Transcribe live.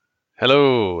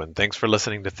Hello, and thanks for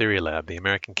listening to Theory Lab, the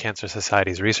American Cancer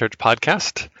Society's research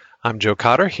podcast. I'm Joe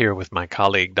Cotter, here with my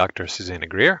colleague, Dr. Susanna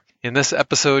Greer. In this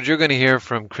episode, you're going to hear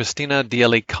from Christina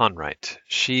Daly-Conright.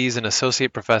 She's an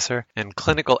associate professor and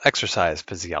clinical exercise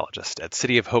physiologist at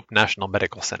City of Hope National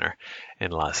Medical Center in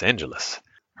Los Angeles.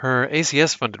 Her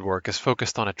ACS-funded work is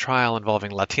focused on a trial involving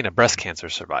Latina breast cancer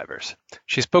survivors.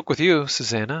 She spoke with you,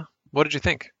 Susanna. What did you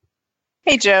think?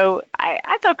 Hey, Joe.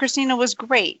 I thought Christina was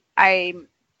great.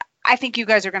 I think you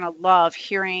guys are going to love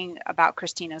hearing about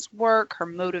Christina's work, her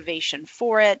motivation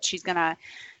for it. She's going to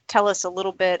tell us a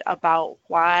little bit about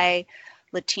why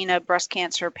Latina breast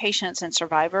cancer patients and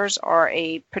survivors are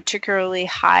a particularly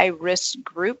high-risk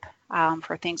group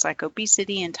for things like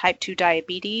obesity and type 2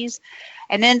 diabetes.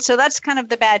 And then, so that's kind of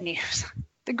the bad news.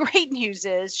 The great news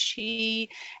is she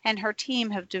and her team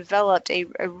have developed a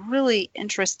really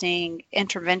interesting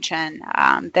intervention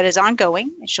that is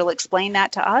ongoing. She'll explain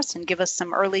that to us and give us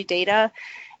some early data.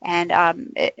 And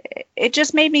it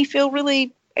just made me feel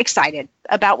really excited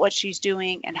about what she's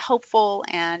doing and hopeful.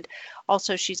 And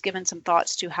also she's given some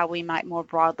thoughts to how we might more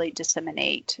broadly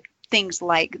disseminate things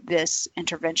like this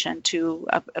intervention to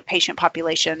a patient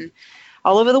population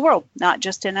all over the world, not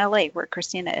just in LA where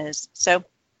Christina is. So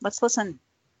let's listen.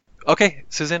 Okay,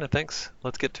 Susanna, thanks.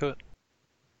 Let's get to it.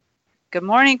 Good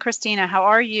morning, Christina. How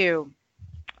are you?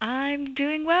 I'm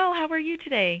doing well. How are you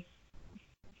today?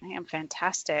 I am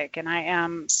fantastic, and I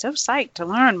am so psyched to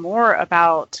learn more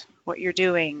about what you're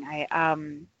doing.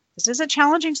 This is a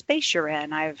challenging space you're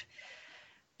in. I've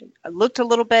looked a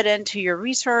little bit into your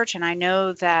research, and I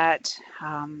know that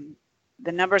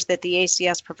the numbers that the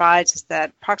ACS provides is that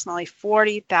approximately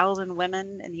 40,000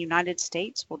 women in the United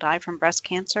States will die from breast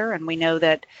cancer, and we know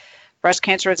that breast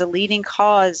cancer is a leading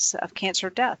cause of cancer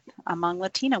death among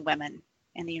Latina women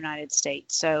in the United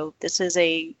States. So this is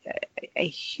a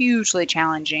hugely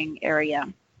challenging area.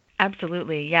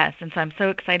 Absolutely, yes. And so I'm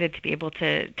so excited to be able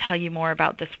to tell you more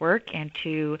about this work and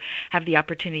to have the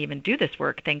opportunity to even do this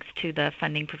work thanks to the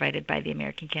funding provided by the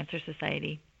American Cancer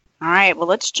Society. All right, well,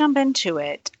 let's jump into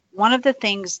it. One of the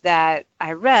things that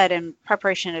I read in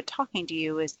preparation to talking to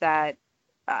you is that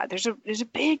there's a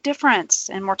big difference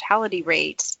in mortality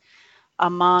rates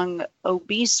among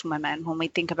obese women when we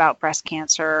think about breast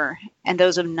cancer and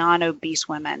those of non-obese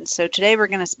women. So today we're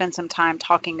going to spend some time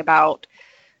talking about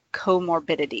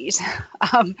comorbidities.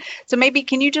 So maybe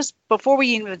can you just, before we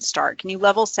even start, can you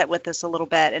level set with us a little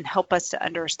bit and help us to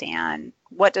understand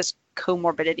what does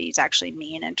comorbidities actually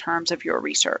mean in terms of your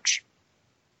research?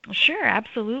 Sure,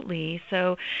 absolutely.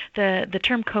 So the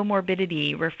term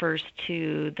comorbidity refers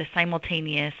to the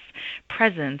simultaneous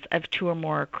presence of two or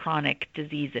more chronic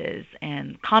diseases.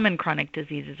 And common chronic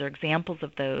diseases or examples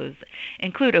of those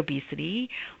include obesity,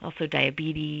 also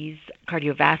diabetes,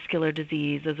 cardiovascular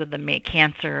disease, those are the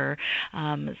cancer.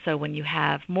 So when you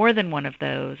have more than one of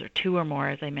those, or two or more,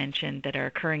 as I mentioned, that are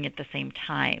occurring at the same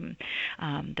time,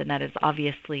 then that is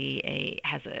obviously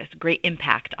has a great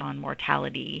impact on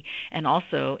mortality and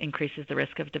also increases the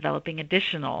risk of developing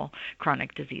additional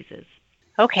chronic diseases.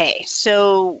 Okay,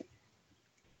 so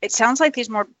it sounds like these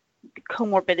more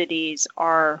comorbidities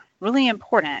are really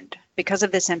important because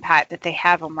of this impact that they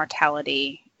have on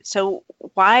mortality. So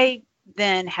why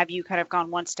then have you kind of gone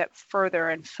one step further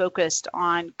and focused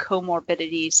on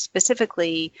comorbidities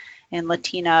specifically in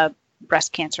Latina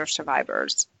breast cancer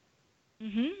survivors?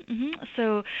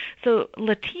 So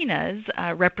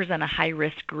Latinas represent a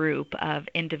high-risk group of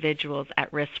individuals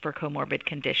at risk for comorbid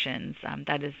conditions.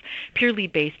 That is purely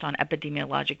based on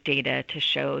epidemiologic data to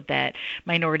show that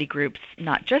minority groups,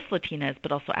 not just Latinas,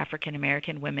 but also African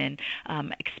American women,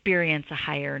 experience a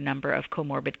higher number of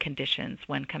comorbid conditions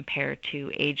when compared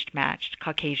to age-matched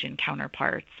Caucasian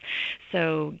counterparts.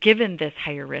 So given this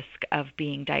higher risk of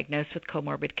being diagnosed with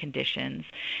comorbid conditions,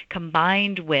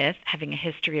 combined with having a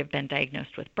history of being diagnosed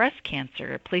with breast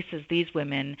cancer, places these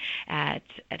women at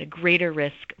a greater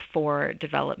risk for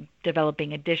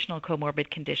developing additional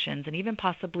comorbid conditions and even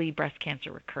possibly breast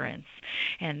cancer recurrence.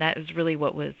 And that is really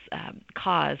what was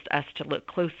caused us to look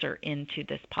closer into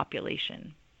this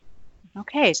population.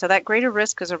 Okay, so that greater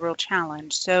risk is a real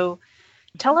challenge. So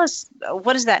tell us,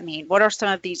 what does that mean? What are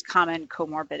some of these common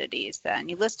comorbidities then?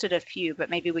 You listed a few, but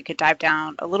maybe we could dive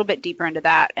down a little bit deeper into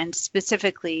that and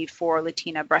specifically for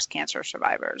Latina breast cancer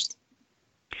survivors.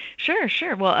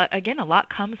 Sure. Well, again, a lot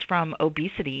comes from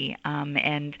obesity,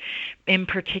 and in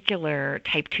particular,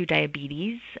 type 2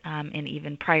 diabetes, and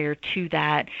even prior to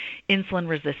that, insulin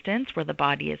resistance, where the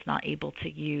body is not able to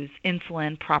use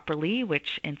insulin properly,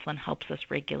 which insulin helps us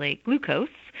regulate glucose,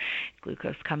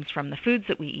 Glucose comes from the foods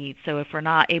that we eat. So if we're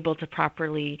not able to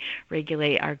properly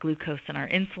regulate our glucose and our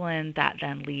insulin, that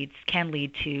then can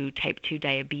lead to type 2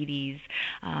 diabetes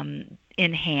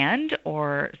in hand,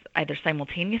 or either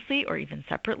simultaneously or even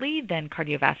separately. Then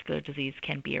cardiovascular disease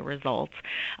can be a result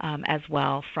as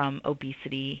well from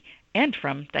obesity and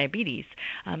from diabetes.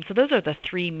 So those are the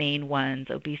three main ones: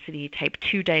 obesity, type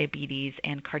 2 diabetes,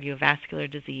 and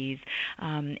cardiovascular disease.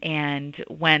 And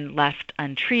when left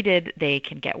untreated, they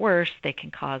can get worse. They can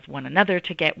cause one another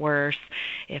to get worse.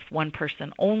 If one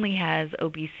person only has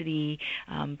obesity,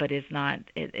 but it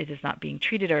is not being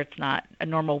treated, or it's not a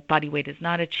normal body weight is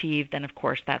not achieved, then of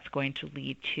course that's going to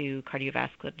lead to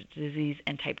cardiovascular disease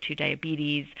and type 2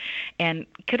 diabetes, and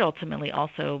could ultimately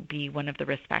also be one of the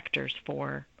risk factors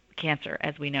for cancer,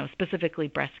 as we know, specifically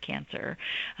breast cancer.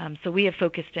 So we have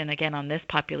focused in again on this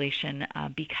population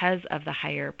because of the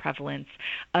higher prevalence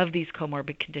of these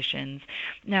comorbid conditions.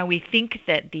 Now, we think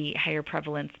that the higher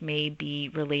prevalence may be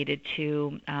related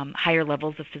to higher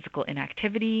levels of physical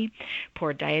inactivity,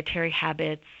 poor dietary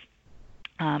habits,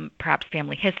 perhaps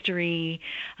family history,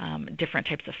 different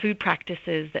types of food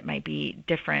practices that might be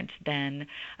different than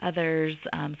others.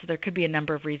 So there could be a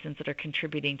number of reasons that are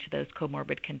contributing to those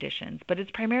comorbid conditions. But it's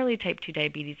primarily type 2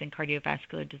 diabetes and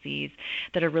cardiovascular disease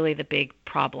that are really the big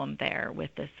problem there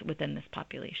within this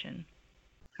population.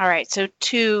 All right. So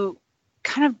to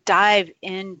kind of dive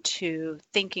into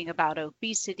thinking about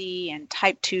obesity and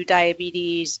type 2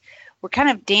 diabetes, we're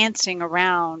kind of dancing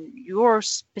around your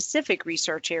specific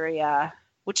research area,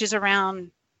 which is around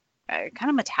kind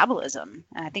of metabolism.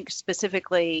 And I think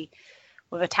specifically,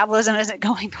 metabolism isn't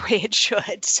going the way it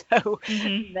should. So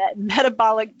that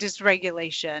metabolic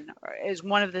dysregulation is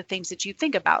one of the things that you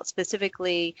think about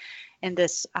specifically in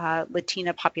this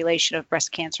Latina population of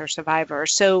breast cancer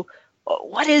survivors. So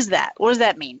what is that? What does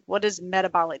that mean? What is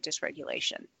metabolic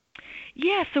dysregulation?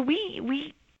 Yeah, so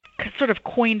we sort of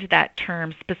coined that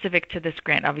term specific to this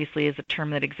grant. Obviously, is a term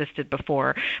that existed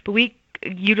before, but we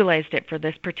utilized it for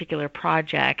this particular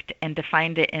project and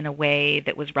defined it in a way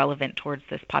that was relevant towards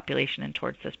this population and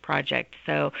towards this project.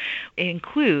 So it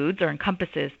includes or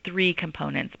encompasses three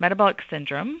components: metabolic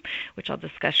syndrome, which I'll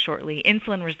discuss shortly,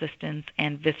 insulin resistance,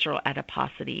 and visceral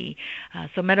adiposity.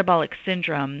 So metabolic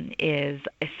syndrome is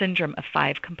a syndrome of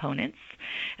 5 components,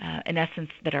 in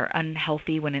essence, that are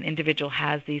unhealthy. When an individual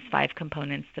has these 5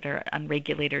 components that are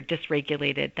unregulated or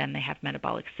dysregulated, then they have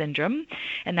metabolic syndrome,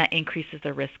 and that increases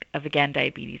the risk of, again,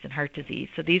 diabetes and heart disease.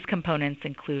 So these components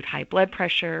include high blood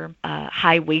pressure,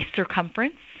 high waist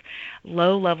circumference,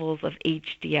 low levels of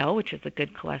HDL, which is a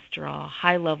good cholesterol,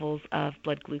 high levels of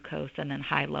blood glucose, and then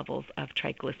high levels of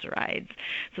triglycerides.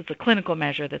 So it's a clinical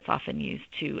measure that's often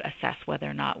used to assess whether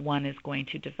or not one is going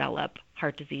to develop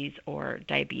heart disease or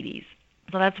diabetes.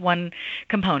 So that's one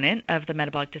component of the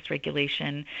metabolic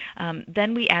dysregulation.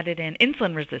 Then we added in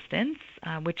insulin resistance,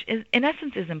 which is, in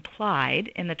essence, is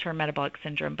implied in the term metabolic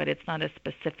syndrome, but it's not a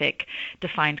specific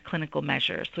defined clinical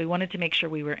measure. So we wanted to make sure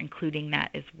we were including that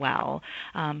as well.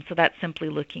 So that's simply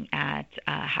looking at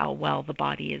how well the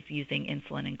body is using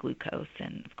insulin and glucose.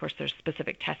 And of course, there's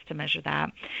specific tests to measure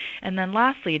that. And then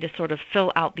lastly, to sort of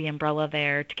fill out the umbrella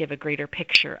there to give a greater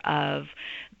picture of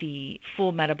the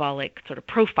full metabolic sort of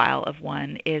profile of one,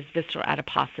 is visceral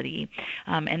adiposity,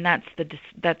 and that's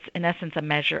in essence a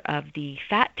measure of the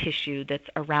fat tissue that's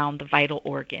around the vital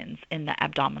organs in the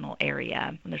abdominal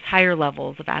area. When there's higher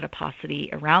levels of adiposity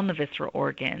around the visceral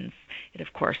organs, it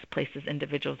of course places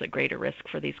individuals at greater risk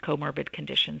for these comorbid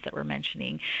conditions that we're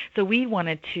mentioning. So we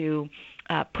wanted to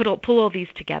pull all these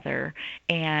together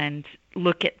and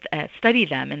look at study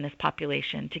them in this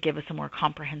population to give us a more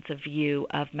comprehensive view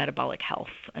of metabolic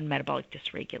health and metabolic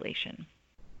dysregulation.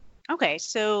 Okay,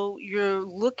 so you're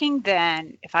looking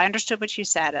then, if I understood what you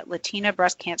said, at Latina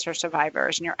breast cancer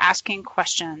survivors, and you're asking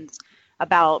questions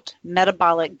about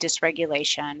metabolic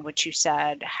dysregulation, which you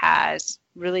said has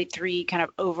really 3 kind of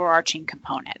overarching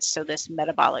components. So this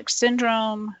metabolic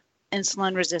syndrome,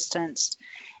 insulin resistance,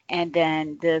 and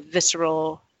then the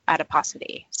visceral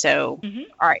adiposity. So,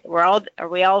 all right, are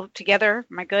we all together?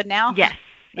 Am I good now? Yes,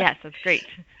 that's great.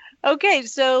 Okay,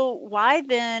 so why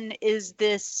then is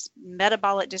this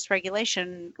metabolic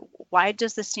dysregulation, why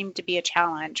does this seem to be a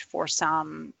challenge for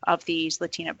some of these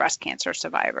Latina breast cancer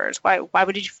survivors?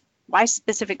 Why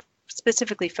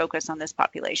specifically focus on this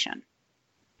population?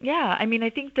 Yeah, I mean,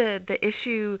 I think the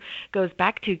issue goes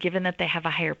back to, given that they have a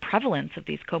higher prevalence of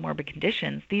these comorbid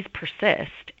conditions, these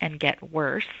persist and get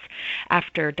worse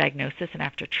after diagnosis and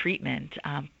after treatment,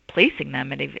 placing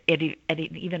them at an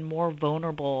even more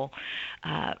vulnerable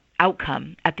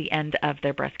outcome at the end of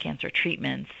their breast cancer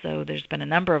treatments. So there's been a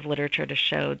number of literature to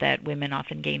show that women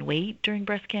often gain weight during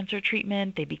breast cancer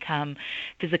treatment. They become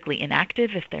physically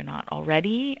inactive if they're not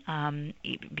already,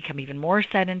 become even more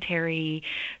sedentary.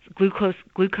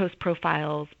 Glucose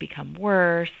profiles become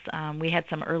worse. We had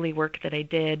some early work that I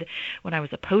did when I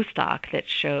was a postdoc that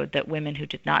showed that women who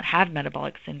did not have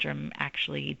metabolic syndrome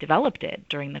actually developed it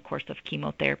during the course of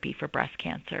chemotherapy for breast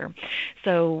cancer.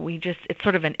 So it's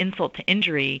sort of an insult to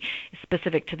injury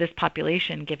specific to this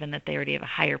population, given that they already have a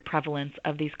higher prevalence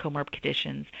of these comorbid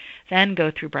conditions, then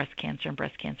go through breast cancer and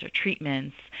breast cancer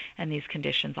treatments, and these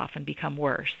conditions often become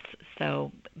worse.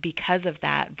 So because of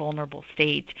that vulnerable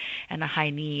state and a high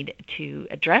need to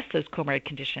address those comorbid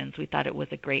conditions, we thought it was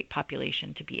a great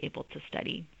population to be able to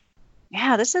study.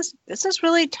 Yeah, this is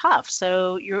really tough.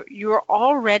 So you're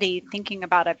already thinking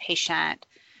about a patient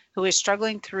who is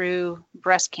struggling through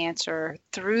breast cancer,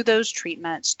 through those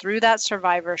treatments, through that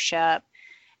survivorship,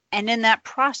 and in that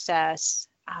process,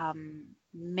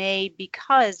 may,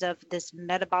 because of this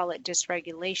metabolic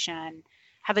dysregulation,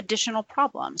 have additional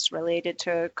problems related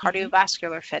to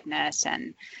cardiovascular fitness,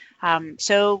 and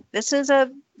so this is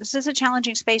a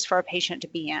challenging space for a patient to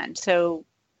be in. So,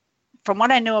 from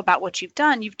what I know about what you've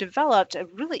done, you've developed a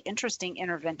really interesting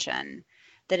intervention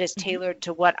that is tailored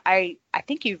to what I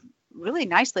think you've really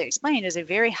nicely explained is a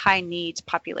very high needs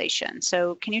population.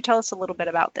 So, can you tell us a little bit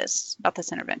about this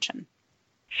intervention?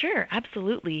 Sure,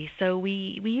 absolutely. So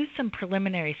we used some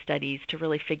preliminary studies to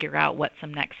really figure out what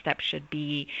some next steps should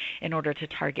be in order to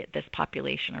target this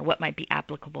population or what might be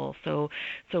applicable. So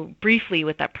briefly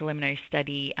with that preliminary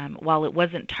study, while it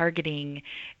wasn't targeting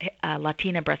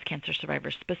Latina breast cancer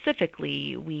survivors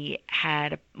specifically, we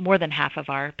had more than half of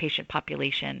our patient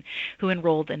population who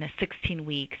enrolled in a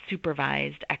 16-week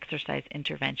supervised exercise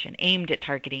intervention aimed at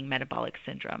targeting metabolic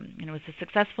syndrome. And it was a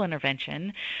successful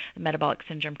intervention. The metabolic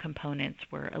syndrome components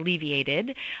were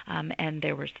alleviated, and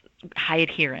there was high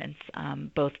adherence,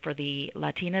 both for the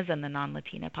Latinas and the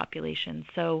non-Latina populations.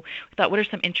 So we thought, what are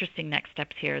some interesting next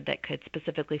steps here that could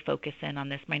specifically focus in on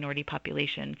this minority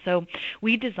population? So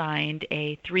we designed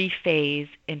a 3-phase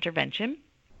intervention.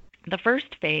 The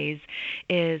first phase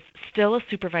is still a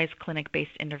supervised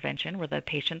clinic-based intervention where the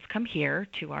patients come here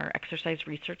to our exercise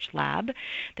research lab.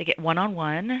 They get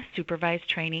one-on-one supervised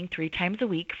training 3 times a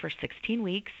week for 16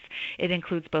 weeks. It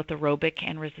includes both aerobic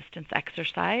and resistance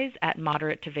exercise at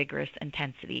moderate to vigorous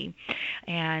intensity.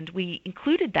 And we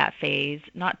included that phase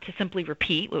not to simply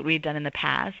repeat what we had done in the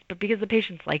past, but because the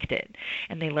patients liked it.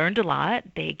 And they learned a lot.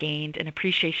 They gained an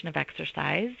appreciation of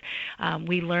exercise.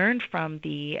 We learned from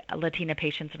the Latina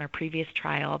patients in our previous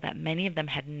trial that many of them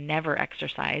had never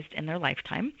exercised in their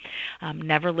lifetime,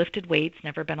 never lifted weights,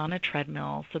 never been on a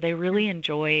treadmill. So they really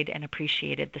enjoyed and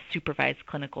appreciated the supervised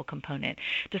clinical component.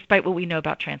 Despite what we know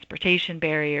about transportation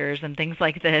barriers and things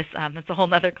like this, that's a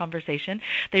whole other conversation.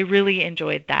 They really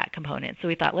enjoyed that component. So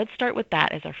we thought, let's start with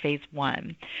that as our phase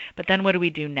 1. But then what do we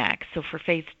do next? So for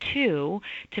phase 2,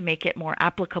 to make it more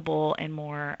applicable and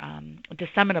more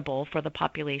disseminable for the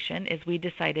population, is we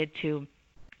decided to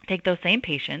take those same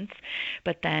patients,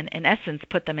 but then in essence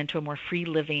put them into a more free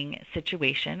living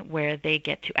situation where they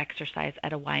get to exercise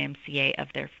at a YMCA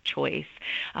of their choice.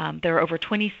 There are over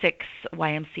 26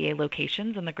 YMCA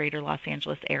locations in the greater Los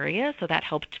Angeles area, so that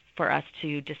helped for us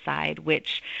to decide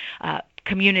which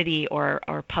community or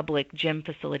public gym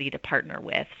facility to partner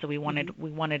with. So we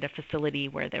wanted a facility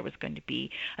where there was going to be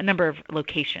a number of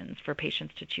locations for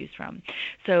patients to choose from.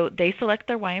 So they select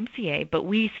their YMCA, but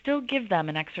we still give them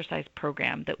an exercise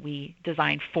program that we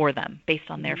designed for them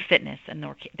based on their fitness and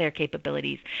their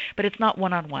capabilities. But it's not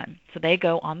one-on-one. So they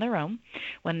go on their own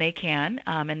when they can,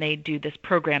 and they do this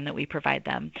program that we provide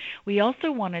them. We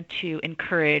also wanted to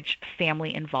encourage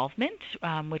family involvement,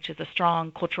 which is a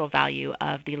strong cultural value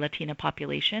of the Latina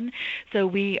population. So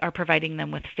we are providing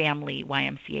them with family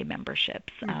YMCA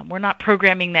memberships. We're not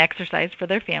programming the exercise for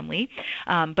their family,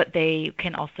 but they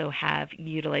can also have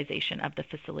utilization of the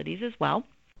facilities as well.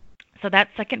 So that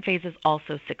second phase is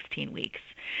also 16 weeks.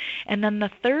 And then the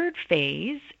third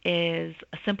phase is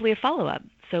simply a follow-up.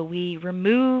 So we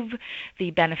remove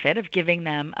the benefit of giving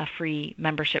them a free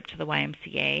membership to the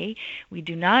YMCA. We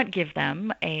do not give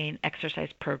them an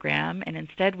exercise program, and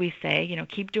instead we say,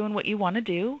 keep doing what you want to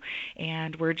do,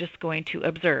 and we're just going to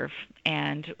observe.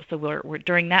 And so we're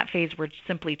during that phase, we're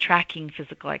simply tracking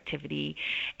physical activity,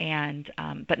 and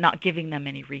but not giving them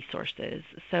any resources.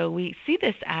 So we see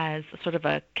this as sort of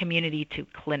a community to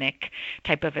clinic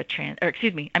type of a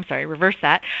reverse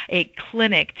that, a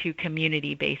clinic to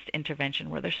community-based intervention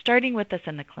where So they're starting with us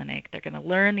in the clinic. They're going to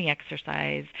learn the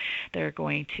exercise. They're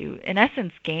going to, in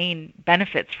essence, gain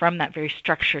benefits from that very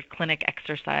structured clinic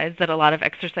exercise that a lot of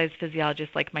exercise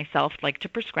physiologists like myself like to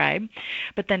prescribe,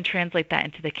 but then translate that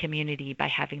into the community by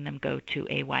having them go to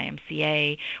a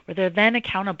YMCA, where they're then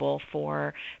accountable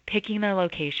for picking their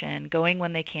location, going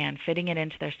when they can, fitting it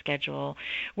into their schedule.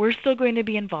 We're still going to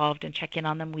be involved and check in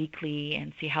on them weekly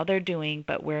and see how they're doing,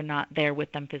 but we're not there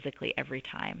with them physically every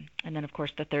time. And then, of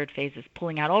course, the third phase is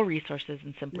pulling out all resources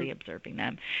and simply observing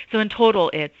them. So in total,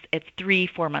 it's 3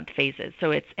 4-month phases.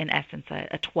 So it's, in essence,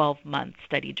 a 12-month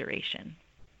study duration.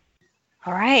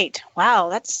 All right. Wow,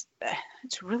 that's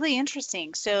really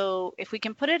interesting. So if we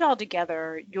can put it all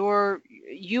together,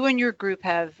 you and your group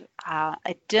have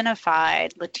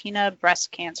identified Latina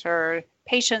breast cancer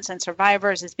patients and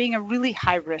survivors as being a really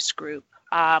high-risk group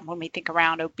when we think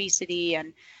around obesity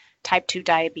and type 2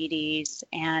 diabetes.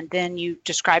 And then you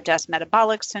described to us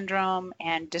metabolic syndrome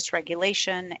and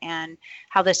dysregulation and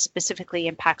how this specifically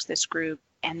impacts this group.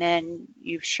 And then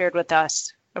you've shared with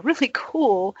us a really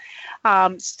cool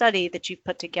study that you've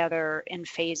put together in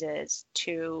phases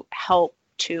to help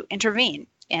to intervene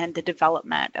in the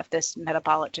development of this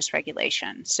metabolic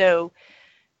dysregulation. So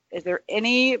is there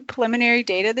any preliminary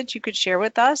data that you could share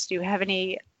with us? Do you have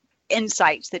any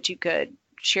insights that you could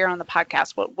share on the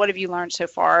podcast? What have you learned so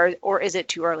far, or is it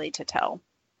too early to tell?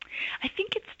 I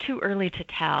think it's too early to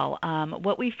tell.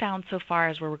 What we found so far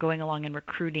as we're going along in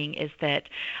recruiting is that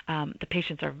the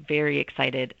patients are very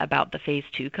excited about the phase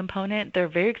 2 component. They're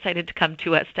very excited to come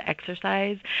to us to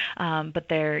exercise, but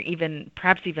they're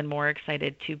perhaps even more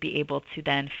excited to be able to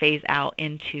then phase out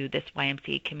into this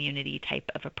YMCA community type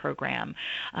of a program.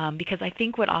 Because I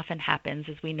think what often happens,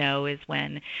 as we know, is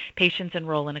when patients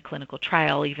enroll in a clinical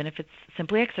trial, even if it's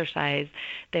simply exercise,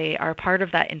 they are part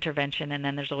of that intervention, and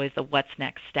then there's always the what's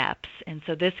next steps. And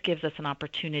so this gives us an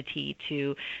opportunity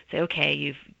to say, okay,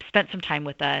 you've spent some time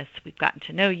with us, we've gotten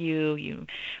to know you,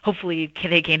 hopefully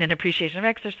they gain an appreciation of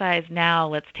exercise. Now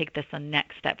let's take this a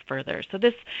next step further. So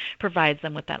this provides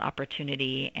them with that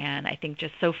opportunity. And I think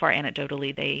just so far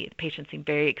anecdotally, the patients seem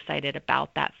very excited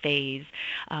about that phase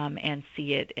and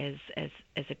see it as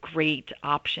a great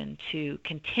option to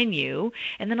continue,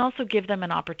 and then also give them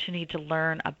an opportunity to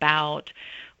learn about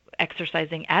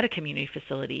exercising at a community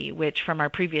facility, which from our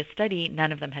previous study,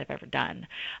 none of them have ever done.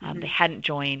 They hadn't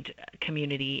joined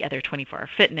community, either 24-hour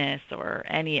fitness or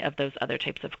any of those other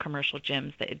types of commercial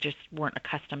gyms that just weren't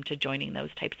accustomed to joining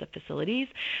those types of facilities.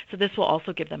 So this will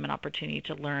also give them an opportunity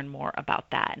to learn more about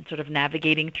that and sort of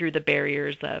navigating through the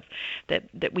barriers of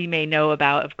that we may know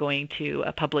about of going to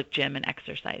a public gym and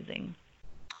exercising.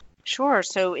 Sure.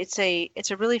 So it's a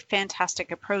really fantastic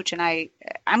approach, and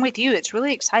I'm with you. It's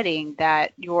really exciting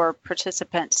that your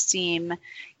participants seem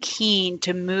keen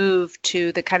to move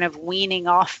to the kind of weaning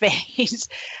off phase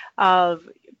of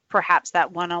perhaps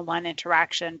that one-on-one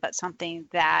interaction, but something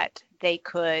that they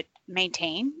could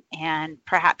maintain and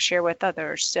perhaps share with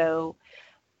others. So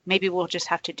maybe we'll just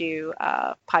have to do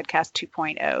podcast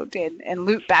 2.0 and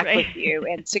loop back with you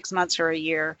in 6 months or a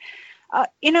year.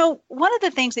 One of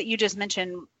the things that you just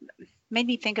mentioned made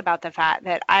me think about the fact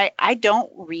that I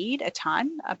don't read a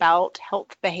ton about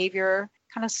health behavior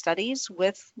kind of studies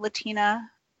with Latina,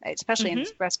 especially in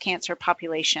this breast cancer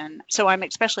population. So I'm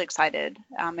especially excited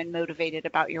and motivated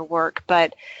about your work.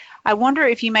 But I wonder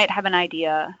if you might have an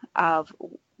idea of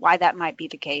why that might be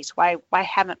the case. Why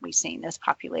haven't we seen this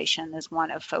population as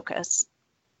one of focus?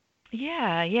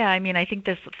 Yeah. I mean, I think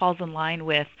this falls in line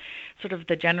with sort of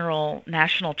the general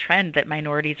national trend that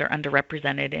minorities are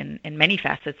underrepresented in many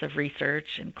facets of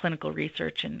research and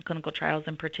clinical trials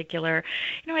in particular.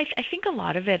 I think a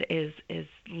lot of it is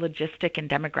logistic and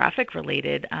demographic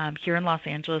related. Here in Los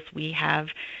Angeles, we have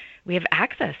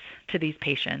access to these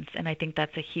patients, and I think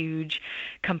that's a huge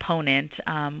component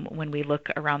when we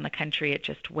look around the country at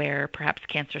just where perhaps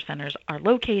cancer centers are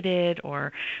located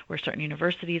or where certain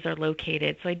universities are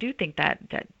located. So I do think that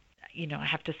I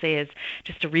have to say is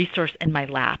just a resource in my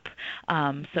lap.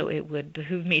 So it would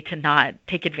behoove me to not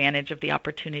take advantage of the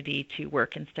opportunity to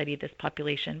work and study this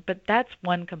population. But that's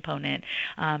one component,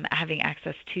 having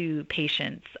access to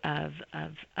patients of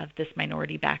this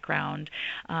minority background,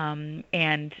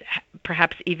 and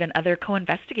perhaps even other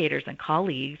co-investigators and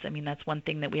colleagues. I mean, that's one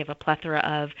thing that we have a plethora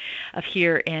of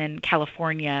here in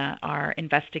California are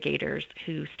investigators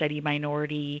who study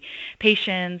minority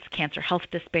patients, cancer health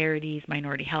disparities,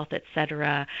 minority health, et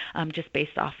cetera, just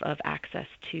based off of access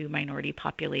to minority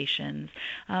populations.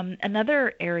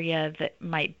 Another area that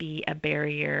might be a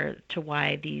barrier to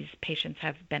why these patients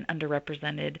have been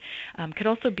underrepresented could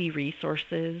also be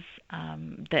resources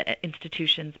that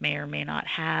institutions may or may not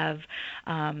have.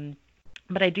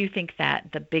 But I do think that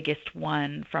the biggest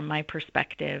one from my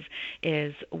perspective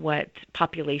is what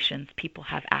populations people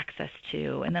have access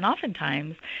to. And then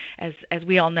oftentimes, as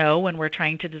we all know, when we're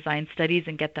trying to design studies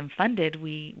and get them funded,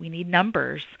 we need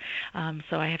numbers.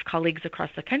 So I have colleagues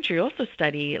across the country who also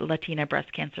study Latina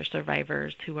breast cancer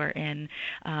survivors who are in,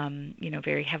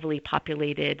 very heavily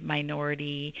populated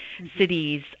minority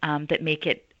cities that make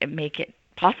it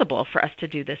possible for us to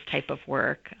do this type of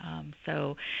work.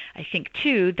 So I think,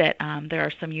 too, that there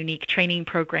are some unique training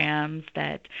programs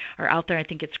that are out there. I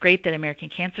think it's great that American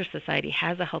Cancer Society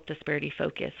has a health disparity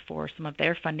focus for some of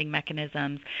their funding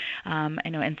mechanisms. I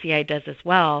know NCI does as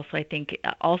well. So I think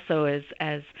also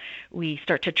as we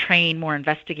start to train more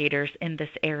investigators in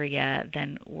this area,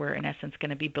 then we're in essence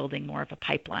going to be building more of a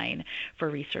pipeline for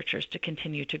researchers to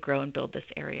continue to grow and build this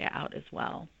area out as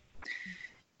well.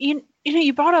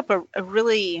 You brought up a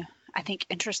really, I think,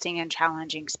 interesting and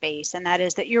challenging space, and that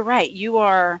is that you're right. You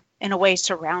are, in a way,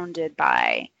 surrounded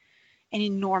by an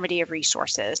enormity of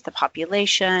resources, the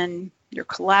population, your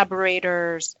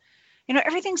collaborators,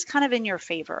 everything's kind of in your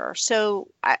favor. So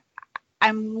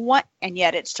and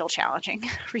yet it's still challenging.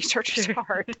 Research is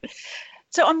hard.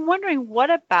 So I'm wondering, what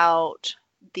about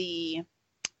the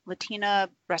Latina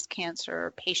breast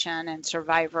cancer patient and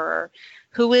survivor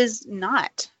who is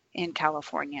not in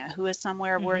California, who is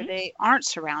somewhere where they aren't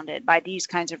surrounded by these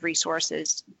kinds of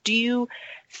resources? Do you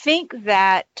think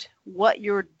that what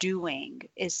you're doing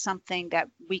is something that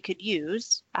we could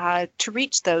use to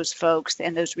reach those folks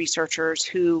and those researchers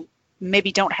who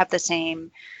maybe don't have the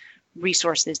same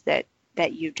resources that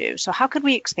you do? So how could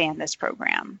we expand this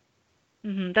program?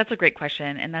 That's a great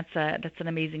question, and that's an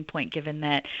amazing point, given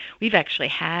that we've actually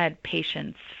had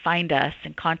patients find us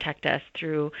and contact us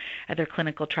through either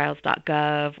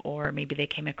clinicaltrials.gov, or maybe they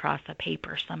came across a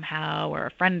paper somehow, or a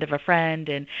friend of a friend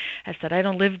and have said, I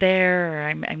don't live there, or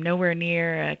I'm nowhere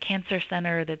near a cancer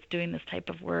center that's doing this type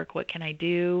of work. What can I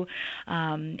do?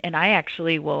 And I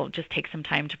actually will just take some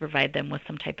time to provide them with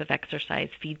some type of exercise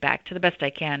feedback to the best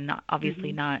I can,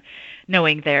 obviously not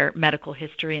knowing their medical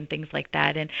history and things like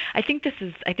that. And I think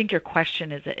your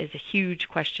question is a huge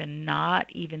question,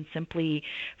 not even simply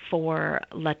for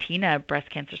Latina breast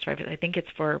cancer survivors. I think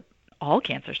it's for all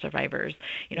cancer survivors.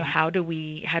 How do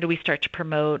we start to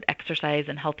promote exercise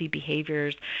and healthy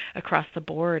behaviors across the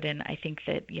board? And I think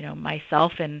that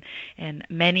myself and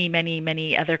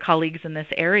many other colleagues in this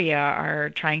area are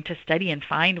trying to study and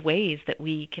find ways that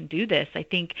we can do this. I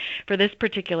think for this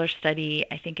particular study,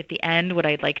 I think at the end what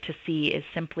I'd like to see is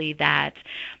simply that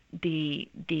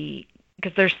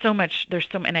because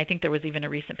and I think there was even a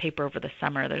recent paper over the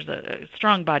summer. There's a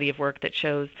strong body of work that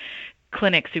shows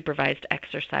clinic supervised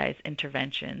exercise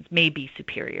interventions may be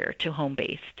superior to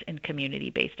home-based and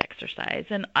community-based exercise.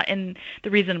 And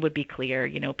the reason would be clear.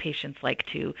 Patients like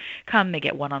to come, they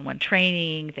get one-on-one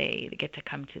training, they get to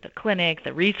come to the clinic,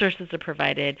 the resources are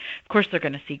provided. Of course, they're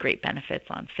going to see great benefits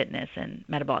on fitness and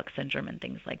metabolic syndrome and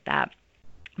things like that.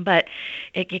 But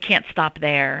it can't stop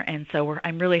there. And so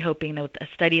I'm really hoping that with a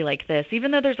study like this,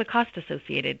 even though there's a cost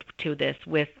associated to this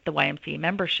with the YMCA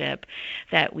membership,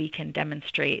 that we can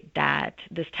demonstrate that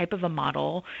this type of a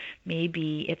model,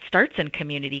 maybe it starts in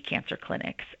community cancer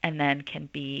clinics and then can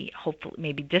be hopefully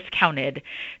maybe discounted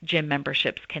gym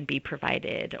memberships can be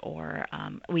provided, or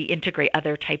we integrate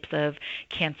other types of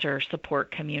cancer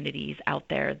support communities out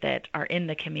there that are in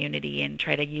the community and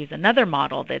try to use another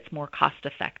model that's more cost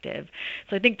effective.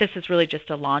 So I think this is really just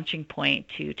a launching point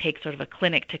to take sort of a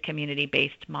clinic to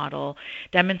community-based model,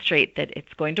 demonstrate that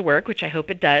it's going to work, which I hope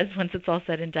it does once it's all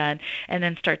said and done, and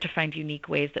then start to find unique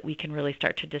ways that we can really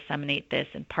start to disseminate this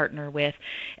and partner with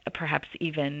perhaps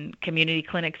even community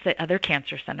clinics that other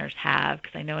cancer centers have,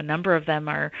 because I know a number of them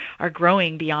are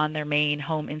growing beyond their main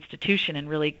home institution and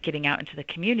really getting out into the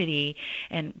community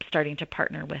and starting to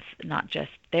partner with not just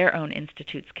their own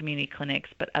institutes, community clinics,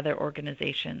 but other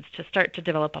organizations to start to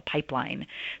develop a pipeline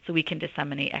so we can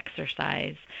disseminate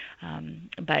exercise.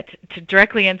 But to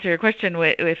directly answer your question,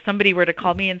 if somebody were to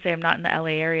call me and say, I'm not in the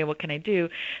LA area, what can I do?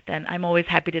 Then I'm always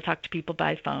happy to talk to people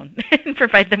by phone and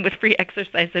provide them with free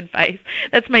exercise advice.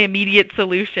 That's my immediate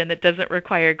solution that doesn't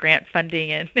require grant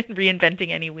funding and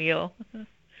reinventing any wheel.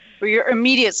 Well, your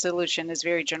immediate solution is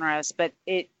very generous, but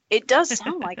it does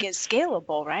sound like it's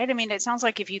scalable, right? I mean, it sounds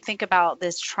like if you think about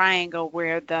this triangle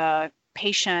where the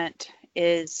patient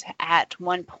is at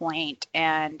one point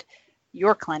and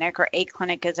your clinic or a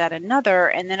clinic is at another,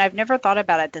 and then I've never thought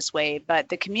about it this way, but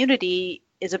the community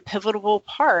is a pivotal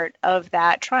part of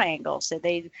that triangle. So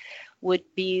they would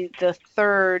be the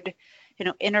third,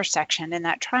 intersection in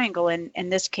that triangle. And in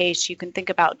this case, you can think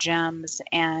about gyms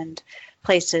and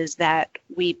places that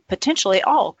we potentially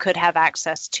all could have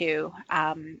access to,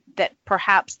 that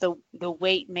perhaps the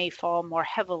weight may fall more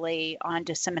heavily on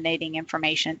disseminating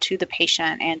information to the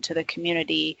patient and to the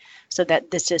community so that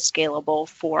this is scalable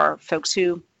for folks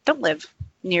who don't live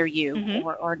near you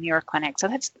or near a clinic. So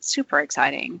that's super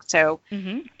exciting. So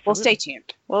we'll stay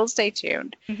tuned. We'll stay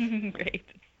tuned. Great.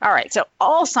 All right. So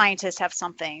all scientists have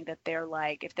something that they're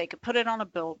like, if they could put it on a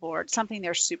billboard, something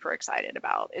they're super excited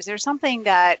about. Is there something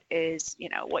that is,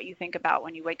 what you think about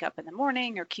when you wake up in the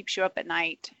morning or keeps you up at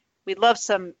night? We'd love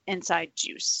some inside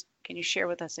juice. Can you share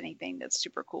with us anything that's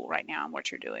super cool right now and what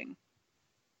you're doing?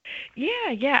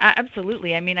 Yeah,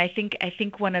 absolutely. I mean, I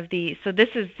think one of the this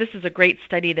is a great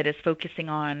study that is focusing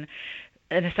on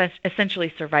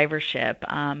essentially survivorship,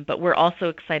 but we're also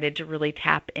excited to really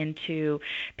tap into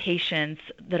patients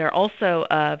that are also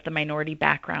of the minority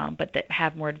background, but that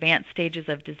have more advanced stages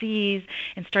of disease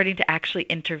and starting to actually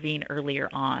intervene earlier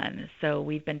on. So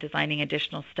we've been designing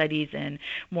additional studies in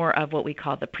more of what we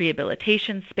call the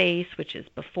prehabilitation space, which is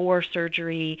before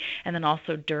surgery, and then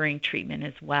also during treatment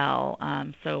as well.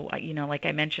 So, like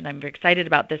I mentioned, I'm very excited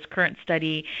about this current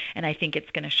study, and I think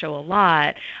it's going to show a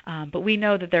lot, but we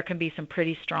know that there can be some pretty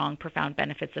strong, profound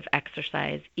benefits of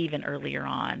exercise even earlier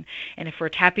on. And if we're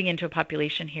tapping into a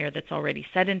population here that's already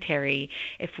sedentary,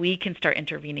 if we can start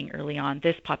intervening early on,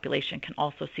 this population can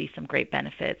also see some great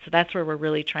benefits. So that's where we're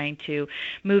really trying to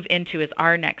move into as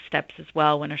our next steps as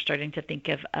well when we're starting to think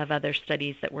of other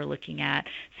studies that we're looking at,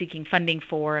 seeking funding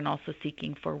for, and also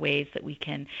seeking for ways that we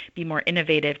can be more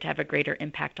innovative to have a greater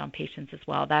impact on patients as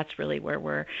well. That's really where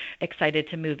we're excited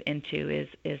to move into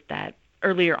is that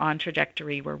earlier on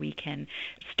trajectory where we can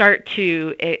start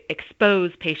to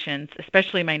expose patients,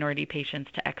 especially minority patients,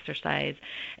 to exercise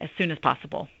as soon as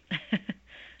possible.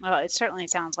 Well, it certainly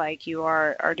sounds like you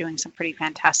are doing some pretty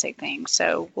fantastic things.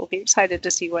 So we'll be excited to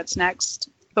see what's next.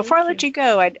 Before I let you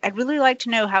go, I'd really like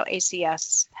to know how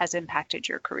ACS has impacted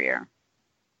your career.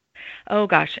 Oh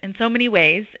gosh, in so many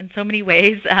ways.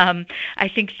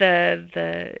 I think as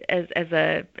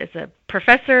a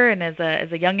professor and as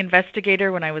a young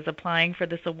investigator, when I was applying for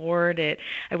this award,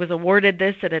 I was awarded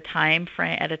this at a time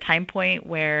point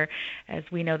where, as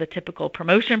we know, the typical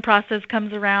promotion process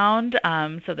comes around.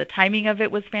 So the timing of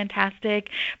it was fantastic,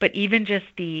 but even just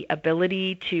the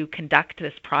ability to conduct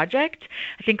this project,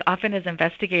 I think often as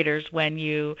investigators, when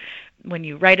you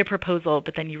write a proposal,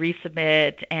 but then you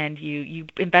resubmit and you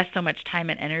invest so much time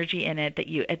and energy in it that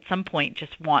you at some point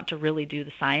just want to really do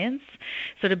the science.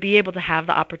 So to be able to have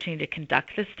the opportunity to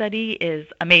conduct this study is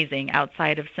amazing,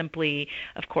 outside of simply,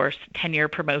 of course, tenure,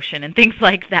 promotion, and things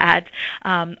like that.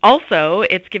 Also,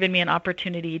 it's given me an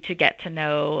opportunity to get to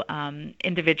know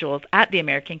individuals at the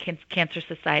American Cancer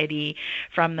Society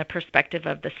from the perspective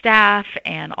of the staff,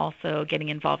 and also getting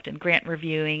involved in grant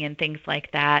reviewing and things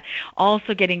like that.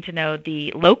 Also getting to know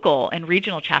the local and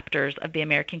regional chapters of the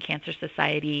American Cancer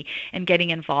Society and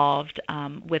getting involved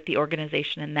with the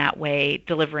organization in that way,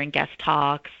 delivering guest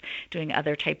talks, doing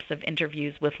other types of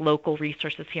interviews with local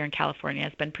resources here in California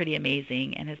has been pretty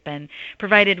amazing and has been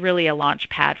provided really a launch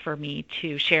pad for me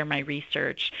to share my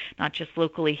research, not just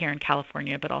locally here in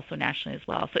California, but also nationally as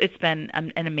well. So it's been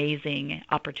an amazing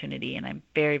opportunity, and I'm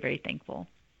very, very thankful.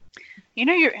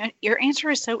 Your answer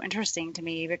is so interesting to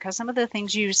me, because some of the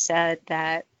things you said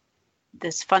that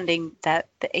this funding that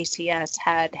the ACS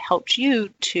had helped you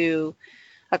to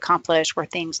accomplish were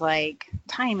things like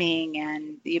timing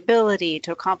and the ability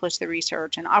to accomplish the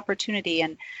research and opportunity.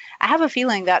 And I have a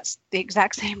feeling that's the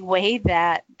exact same way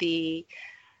that the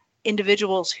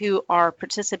individuals who are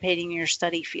participating in your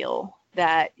study feel,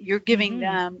 that you're giving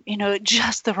them,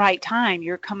 just the right time.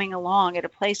 You're coming along at a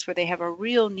place where they have a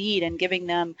real need and giving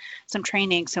them some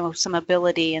training, some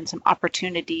ability, and some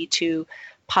opportunity to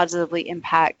positively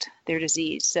impact their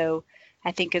disease. So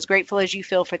I think as grateful as you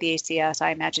feel for the ACS, I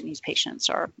imagine these patients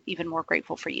are even more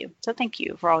grateful for you. So thank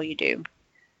you for all you do.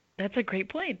 That's a great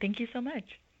point. Thank you so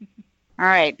much. All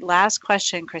right. Last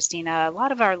question, Christina. A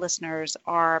lot of our listeners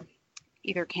are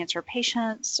either cancer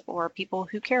patients or people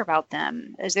who care about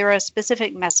them. Is there a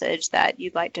specific message that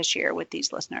you'd like to share with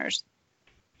these listeners?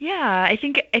 Yeah, I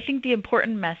think the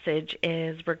important message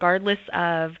is, regardless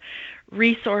of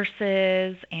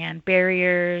resources and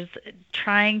barriers,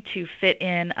 trying to fit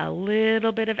in a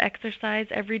little bit of exercise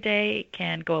every day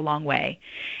can go a long way.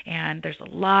 And there's a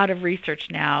lot of research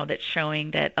now that's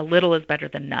showing that a little is better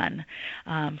than none.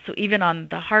 So even on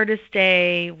the hardest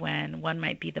day, when one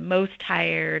might be the most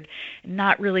tired,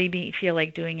 not really feel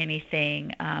like doing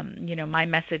anything, my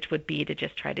message would be to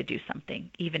just try to do something,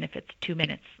 even if it's 2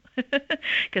 minutes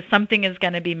because something is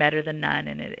going to be better than none,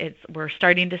 and we're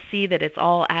starting to see that it's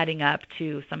all adding up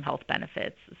to some health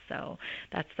benefits. So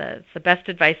that's the best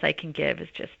advice I can give is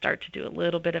just start to do a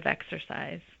little bit of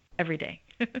exercise every day.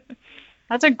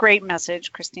 That's a great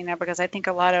message, Christina, because I think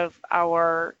a lot of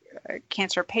our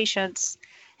cancer patients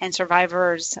and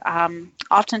survivors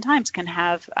oftentimes can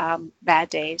have bad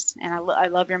days. And I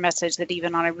love your message that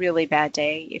even on a really bad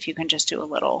day, if you can just do a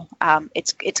little,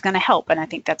 it's going to help. And I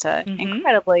think that's an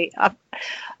incredibly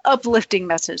uplifting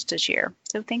message to share.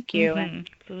 So thank you. And,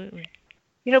 absolutely.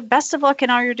 Best of luck in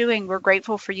all you're doing. We're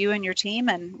grateful for you and your team,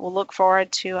 and we'll look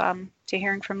forward to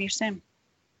hearing from you soon.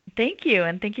 Thank you.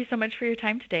 And thank you so much for your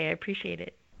time today. I appreciate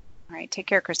it. All right. Take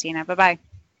care, Christina. Bye-bye.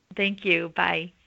 Thank you. Bye.